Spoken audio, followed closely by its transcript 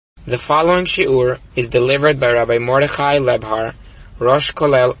The following shiur is delivered by Rabbi Mordechai Lebhar, Rosh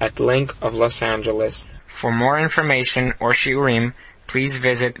Kollel at Link of Los Angeles. For more information or shiurim, please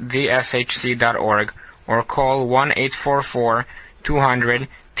visit theshc.org or call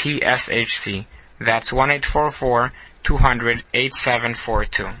 1-844-200-TSHC. That's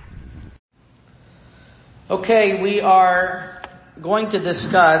 1-844-200-8742. Okay, we are going to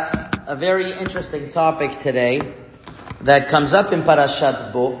discuss a very interesting topic today that comes up in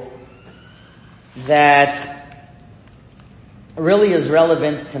Parashat Bo, that really is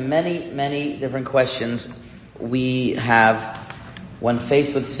relevant to many, many different questions we have when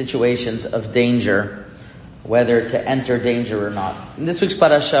faced with situations of danger, whether to enter danger or not. In this week's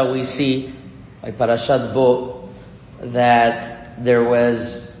parasha, we see by Parashat Bo that there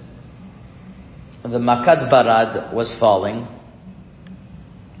was the Makat Barad was falling,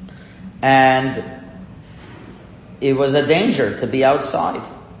 and it was a danger to be outside.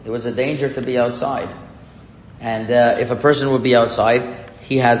 It was a danger to be outside. And if a person would be outside,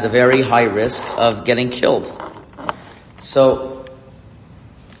 he has a very high risk of getting killed. So,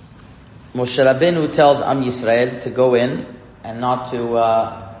 Moshe Rabbeinu tells Am Yisrael to go in and not to,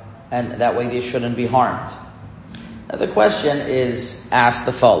 and that way they shouldn't be harmed. Now the question is asked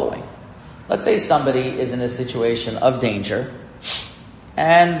the following. Let's say somebody is in a situation of danger,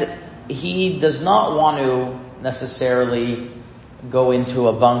 and he does not want to necessarily go into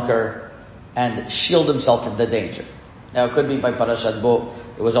a bunker and shield himself from the danger. Now it could be by Parashat Bo,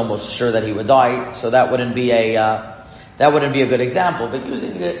 it was almost sure that he would die, so that wouldn't be a good example. But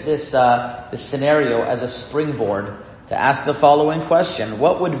using this scenario as a springboard to ask the following question: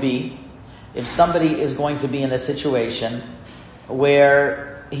 what would be if somebody is going to be in a situation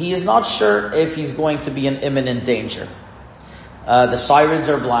where he is not sure if he's going to be in imminent danger? The sirens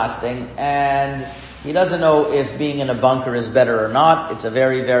are blasting, and he doesn't know if being in a bunker is better or not. It's a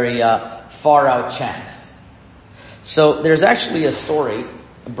very, very far out chance. So there's actually a story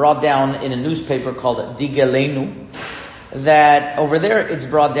brought down in a newspaper called Digelenu, that over there it's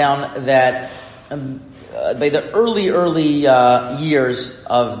brought down that by the early years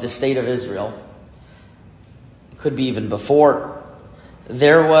of the state of Israel, could be even before,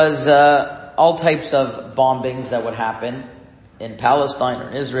 there was all types of bombings that would happen in Palestine or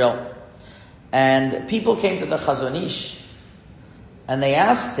in Israel. And people came to the Chazon Ish and they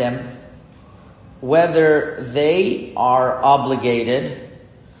asked him whether they are obligated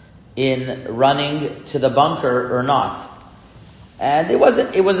in running to the bunker or not. And it was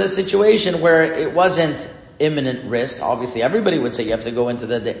a situation where it wasn't imminent risk. Obviously everybody would say you have to go into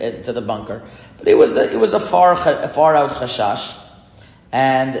the bunker. But it was a far out chashash.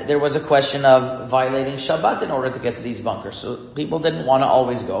 And there was a question of violating Shabbat in order to get to these bunkers. So people didn't want to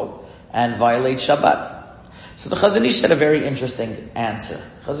always go and violate Shabbat. So the Chazon Ish said a very interesting answer.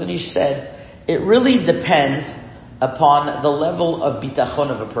 Chazon Ish said, it really depends upon the level of bitachon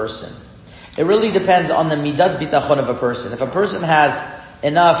of a person. It really depends on the midat bitachon of a person. If a person has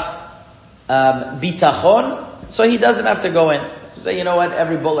enough bitachon, so he doesn't have to go in. Say, you know what,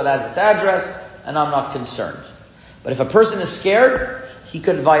 every bullet has its address, and I'm not concerned. But if a person is scared, he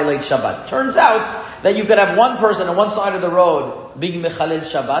could violate Shabbat. Turns out that you could have one person on one side of the road being mechalel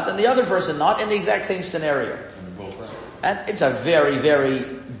Shabbat and the other person not, in the exact same scenario. And it's a very, very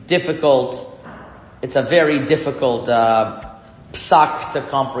difficult psak to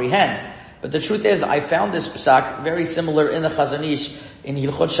comprehend. But the truth is, I found this psak very similar in the Chazon Ish in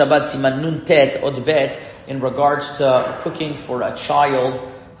Hilchot Shabbat Siman Nun Tet Od Bet in regards to cooking for a child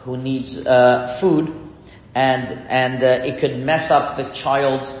who needs food. And it could mess up the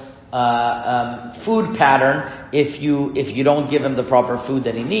child's food pattern if you don't give him the proper food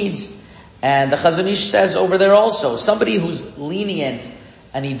that he needs. And the Chazon Ish says over there also, somebody who's lenient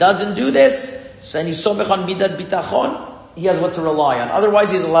and he doesn't do this, and he's somech on midat bitachon, he has what to rely on. Otherwise,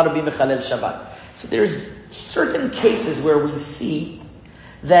 he's allowed to be mechalel Shabbat. So there's certain cases where we see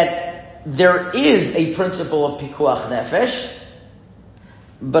that there is a principle of pikuach nefesh,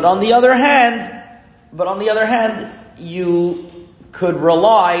 but on the other hand, you could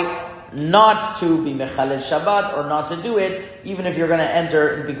rely not to be mechalel Shabbat or not to do it, even if you're going to enter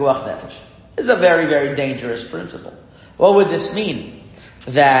in pikuach nefesh. This is a very, very dangerous principle. What would this mean?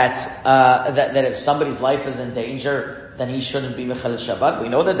 That if somebody's life is in danger, then he shouldn't be mechalel Shabbat? We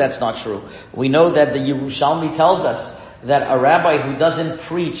know that that's not true. We know that the Yerushalmi tells us that a rabbi who doesn't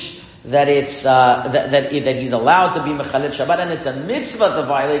preach that it's that he's allowed to be mechalel Shabbat, and it's a mitzvah to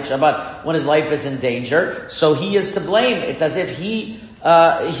violate Shabbat when his life is in danger, so he is to blame. It's as if he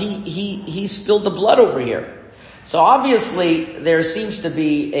spilled the blood over here. So obviously there seems to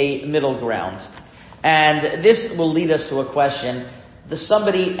be a middle ground, and this will lead us to a question: Is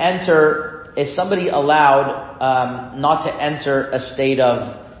somebody allowed not to enter a state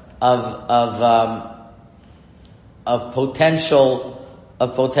of potential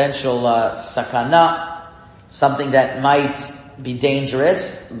sakana, something that might be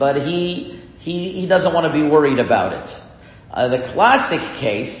dangerous, but he doesn't want to be worried about it. The classic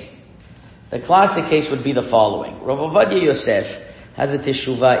case would be the following. Rav Ovadia Yosef has a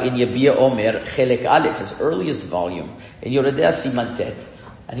teshuvah in Yabia Omer Chelek Aleph, his earliest volume, in Yoredea Siman Tet,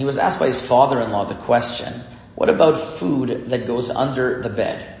 and he was asked by his father-in-law the question, what about food that goes under the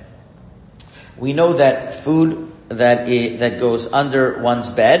bed? We know that food that goes under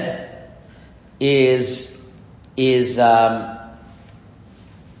one's bed is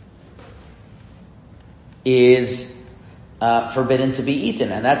forbidden to be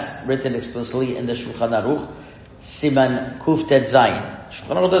eaten, and that's written explicitly in the Shulchan Aruch, Siman Kuf Tet Zayin.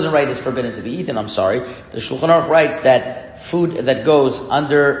 Shulchan Aruch doesn't write it's forbidden to be eaten, I'm sorry. The Shulchan Aruch writes that food that goes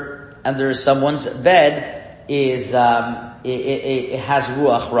under someone's bed is, it has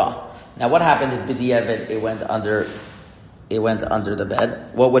Ruach Ra. Now what happened if B'diavad it went under the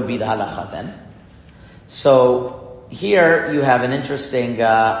bed? What would be the halacha then? So here you have an interesting,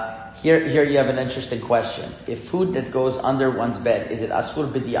 here you have an interesting question. If food that goes under one's bed, is it asur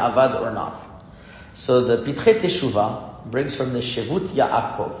b'di'avad or not? So the Pitchei Teshuvah brings from the Shevut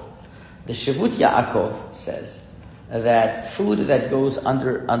Yaakov. The Shevut Yaakov says that food that goes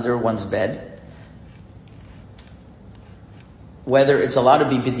under one's bed, whether it's allowed to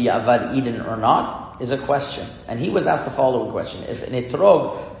be b'di'avad eaten or not, is a question. And he was asked the following question. If an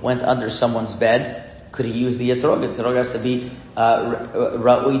etrog went under someone's bed, could he use the etrog? The etrog has to be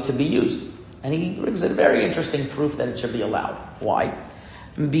ra'ui to be used. And he brings a very interesting proof that it should be allowed. Why?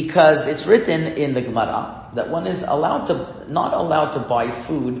 Because it's written in the Gemara that one is not allowed to buy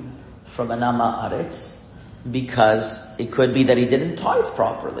food from an Amma Aretz because it could be that he didn't tithe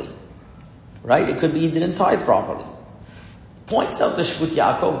properly. Right? It could be he didn't tithe properly. Points out the Shvut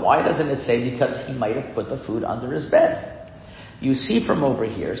Yaakov, why doesn't it say because he might have put the food under his bed? You see from over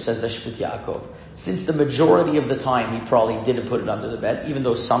here, says the Shvut Yaakov, since the majority of the time he probably didn't put it under the bed, even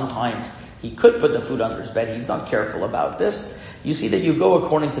though sometimes he could put the food under his bed, he's not careful about this. You see that you go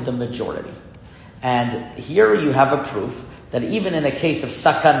according to the majority. And here you have a proof that even in a case of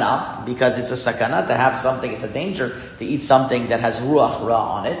sakana, because it's a sakana to have something, it's a danger to eat something that has ruach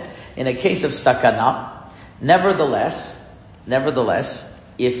ra on it. In a case of sakana, nevertheless, if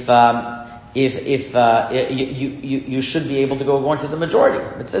you should be able to go according to the majority.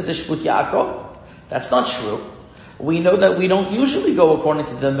 It says the Shvut Yaakov. That's not true. We know that we don't usually go according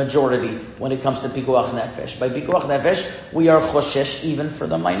to the majority when it comes to Pikuach Nefesh. By Pikuach Nefesh, we are choshesh even for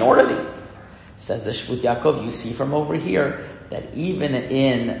the minority. Says the Shvut Yaakov, you see from over here that even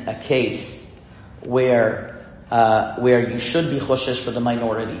in a case where you should be choshesh for the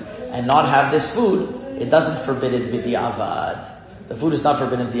minority and not have this food, it doesn't forbid it b'di'avad. The food is not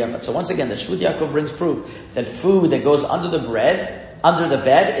forbidden b'di'avad. So once again, the Shvut Yaakov brings proof that food that goes under the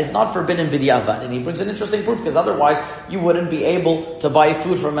bed is not forbidden b'di'avad. And he brings an interesting proof because otherwise you wouldn't be able to buy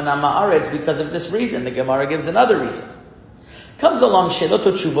food from an Amma Aretz because of this reason. The Gemara gives another reason. Comes along Shelot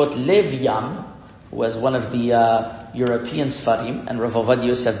Tshuvot Lev Yam, who was one of the European Sfarim, and Rav Ovadia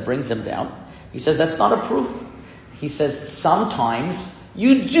Yosef brings him down. He says that's not a proof. He says sometimes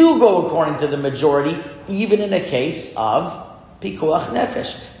you do go according to the majority, even in a case of Pikuach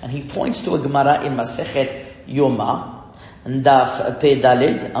Nefesh. And he points to a Gemara in Masechet Yoma, Daf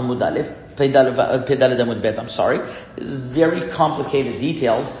Pedalid Amud Aleph, Pedalid Amud Bet, I'm sorry. This is very complicated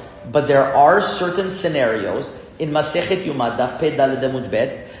details, but there are certain scenarios in Masechet Yoma, Daf Pedalid Amud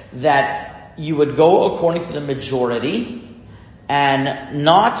Bet, that you would go according to the majority and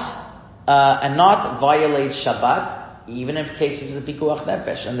not violate Shabbat, even in cases of Pikuach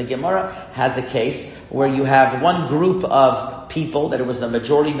Nefesh. And the Gemara has a case where you have one group of people, that it was the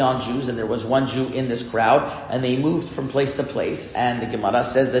majority non-Jews, and there was one Jew in this crowd, and they moved from place to place, and the Gemara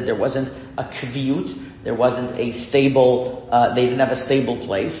says that there wasn't a kaviyut, there wasn't a stable, they didn't have a stable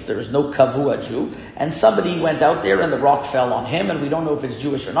place, there was no kavua Jew, and somebody went out there and the rock fell on him, and we don't know if it's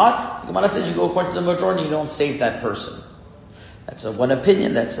Jewish or not. The Gemara says you go according to the majority, you don't save that person. That's one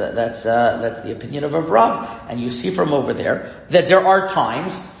opinion. That's the opinion of Rav. And you see from over there that there are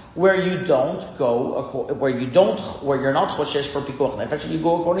times where you're not choshesh for pikuach nefesh, and you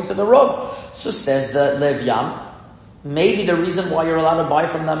go according to the Rav. So says the Lev Yam, maybe the reason why you're allowed to buy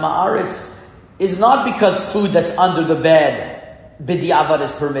from the Ma'aretz is not because food that's under the bed, b'di'avad,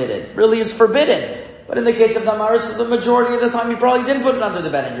 is permitted. Really, it's forbidden. But in the case of the Ma'aretz, the majority of the time you probably didn't put it under the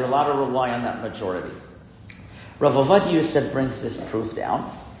bed, and you're allowed to rely on that majority. Rav Ovadia Yosef brings this proof down,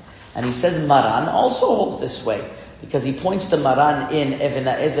 and he says Maran also holds this way, because he points to Maran in Even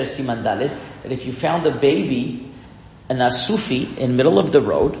HaEzer Siman Daled, that if you found a baby, an asufi, in middle of the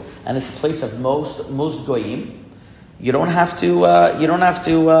road, and it's a place of most goyim, you don't have to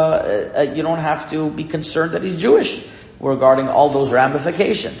be concerned that he's Jewish regarding all those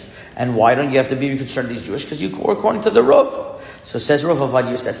ramifications. And why don't you have to be concerned that he's Jewish? Because you go according to the Rav. So says Rav Avad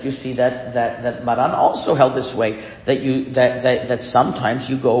Yosef, you see that Maran also held this way, that sometimes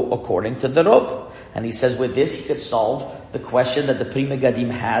you go according to the Rav. And he says with this he could solve the question that the Pri Megadim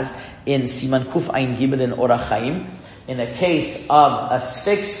has in Siman Kuf Ayin Gimel in Orach Chaim, in a case of a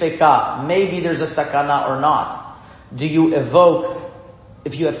sfeka, maybe there's a sakana or not. Do you evoke,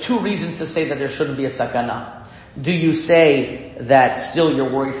 if you have two reasons to say that there shouldn't be a sakana, do you say that still you're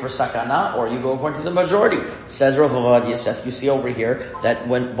worried for sakana, or you go according to the majority? Says Rav Avad Yosef, you see over here that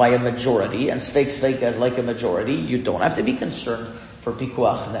when by a majority, and sfeka is like a majority, you don't have to be concerned for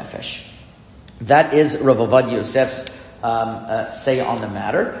pikuach nefesh. That is Rav Avad Yosef's say on the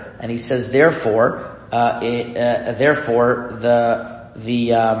matter, and he says therefore the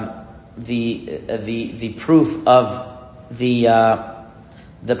proof of the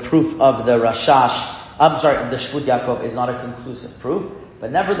Rashash, of the Shvut Yaakov is not a conclusive proof, but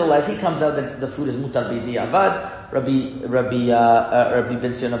nevertheless he comes out that the food is mutar b'diavad. Rabbi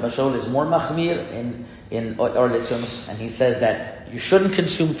Ben Zion Bashol is more machmir in Or Letzon, and he says that you shouldn't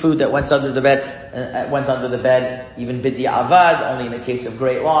consume food that went under the bed even b'diavad, only in a case of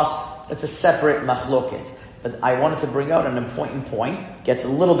great loss. It's a separate machloket. But I wanted to bring out an important point. Gets a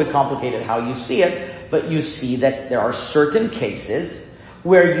little bit complicated how you see it, but you see that there are certain cases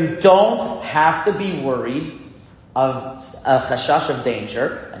where you don't have to be worried of a chashash of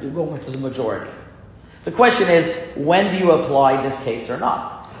danger, and you go into the majority. The question is, when do you apply this case or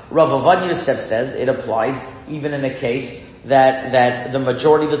not? Rav Avad Yosef says it applies even in a case that the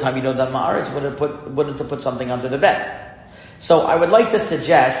majority of the time you know that Ma'aretz wouldn't have put something under the bed. So I would like to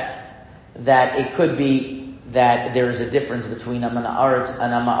suggest that it could be that there is a difference between a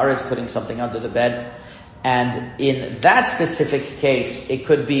Ma'aretz putting something under the bed. And in that specific case, it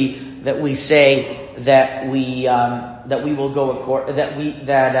could be that we say that we will go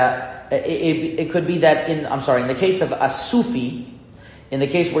it could be that in the case of a Sufi, in the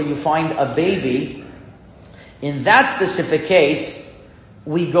case where you find a baby, in that specific case,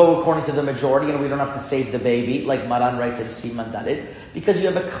 we go according to the majority and we don't have to save the baby, like Maran writes in Siman Daled, because you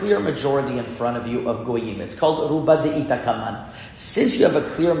have a clear majority in front of you of goyim. It's called Ruba De'ita Kaman. Since you have a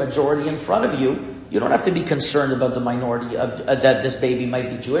clear majority in front of you, you don't have to be concerned about the minority of that this baby might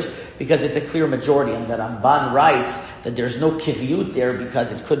be Jewish, because it's a clear majority. And the Ramban writes that there's no kivyut there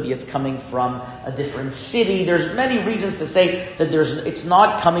because it could be it's coming from a different city. There's many reasons to say that it's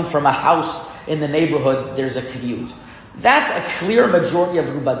not coming from a house in the neighborhood. There's a kivyut. That's a clear majority of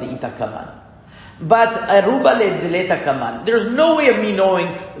Ruba De'ita Kaman. But a Ruba De'ita Kaman, there's no way of me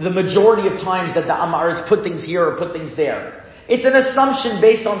knowing the majority of times that the Amaretz put things here or put things there. It's an assumption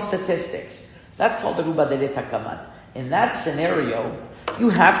based on statistics. That's called the Ruba De'ita Kaman. In that scenario, you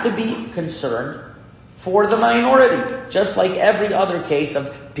have to be concerned for the minority. Just like every other case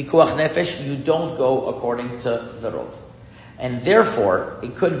of Pikuach Nefesh, you don't go according to the Rov. And therefore,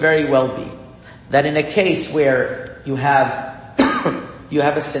 it could very well be that in a case where you have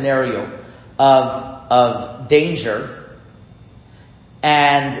a scenario of danger,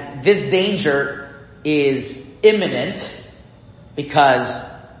 and this danger is imminent because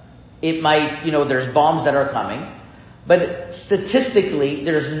it might, there's bombs that are coming, but statistically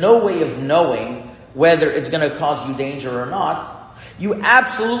there's no way of knowing whether it's going to cause you danger or not. You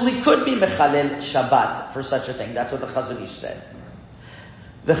absolutely could be mechalel Shabbat for such a thing. That's what the Chazon Ish said.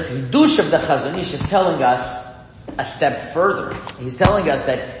 The chidush of the Chazon Ish is telling us a step further. He's telling us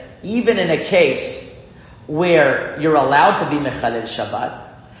that even in a case where you're allowed to be mechalel Shabbat,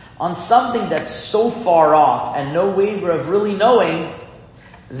 on something that's so far off and no way of really knowing,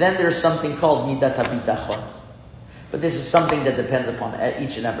 then there's something called midat habitachon. But this is something that depends upon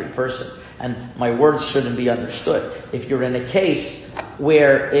each and every person. And my words shouldn't be understood. If you're in a case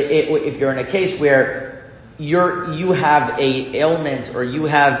where you have a ailment or you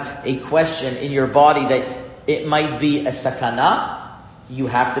have a question in your body that it might be a sakana, you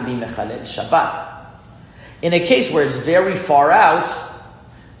have to be mechalel Shabbat. In a case where it's very far out,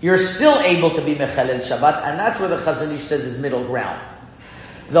 you're still able to be mechalel Shabbat, and that's where the Chazon Ish says is middle ground.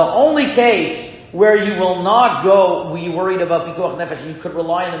 The only case where you will not go, where you're worried about Pikuach Nefesh, you could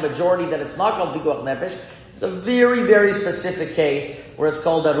rely on the majority that it's not called Pikuach Nefesh, it's a very, very specific case where it's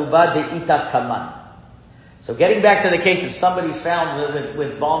called Aruba De'ita Kaman. So getting back to the case if somebody's found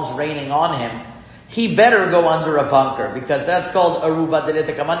with bombs raining on him, he better go under a bunker, because that's called Aruba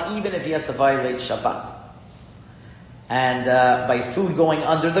De'ita Kaman, even if he has to violate Shabbat. and by food going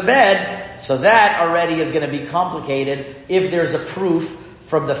under the bed, so that already is going to be complicated if there's a proof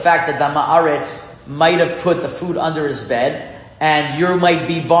from the fact that the Ma'aretz might have put the food under his bed, and you might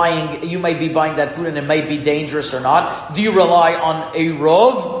be buying that food and it might be dangerous or not. Do you rely on a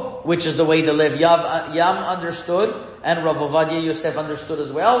Rov, which is the way the Lev Yam understood, and Rav Ovadia Yosef understood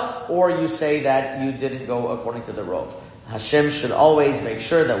as well, or you say that you didn't go according to the Rov? Hashem should always make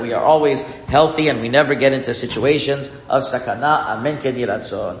sure that we are always healthy and we never get into situations of sakana. Amen. Kedi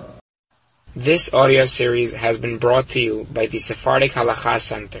Ratzon. This audio series has been brought to you by the Sephardic Halacha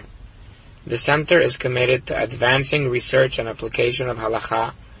Center. The center is committed to advancing research and application of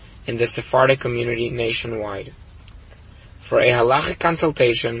Halacha in the Sephardic community nationwide. For a halachic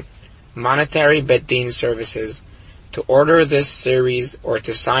consultation, monetary Bet Din services, to order this series or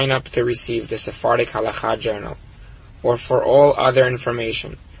to sign up to receive the Sephardic Halacha Journal, or for all other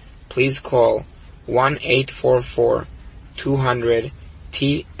information, please call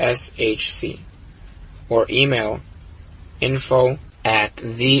 1-844-200-TSHC or email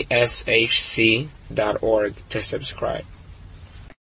info@theshc.org to subscribe.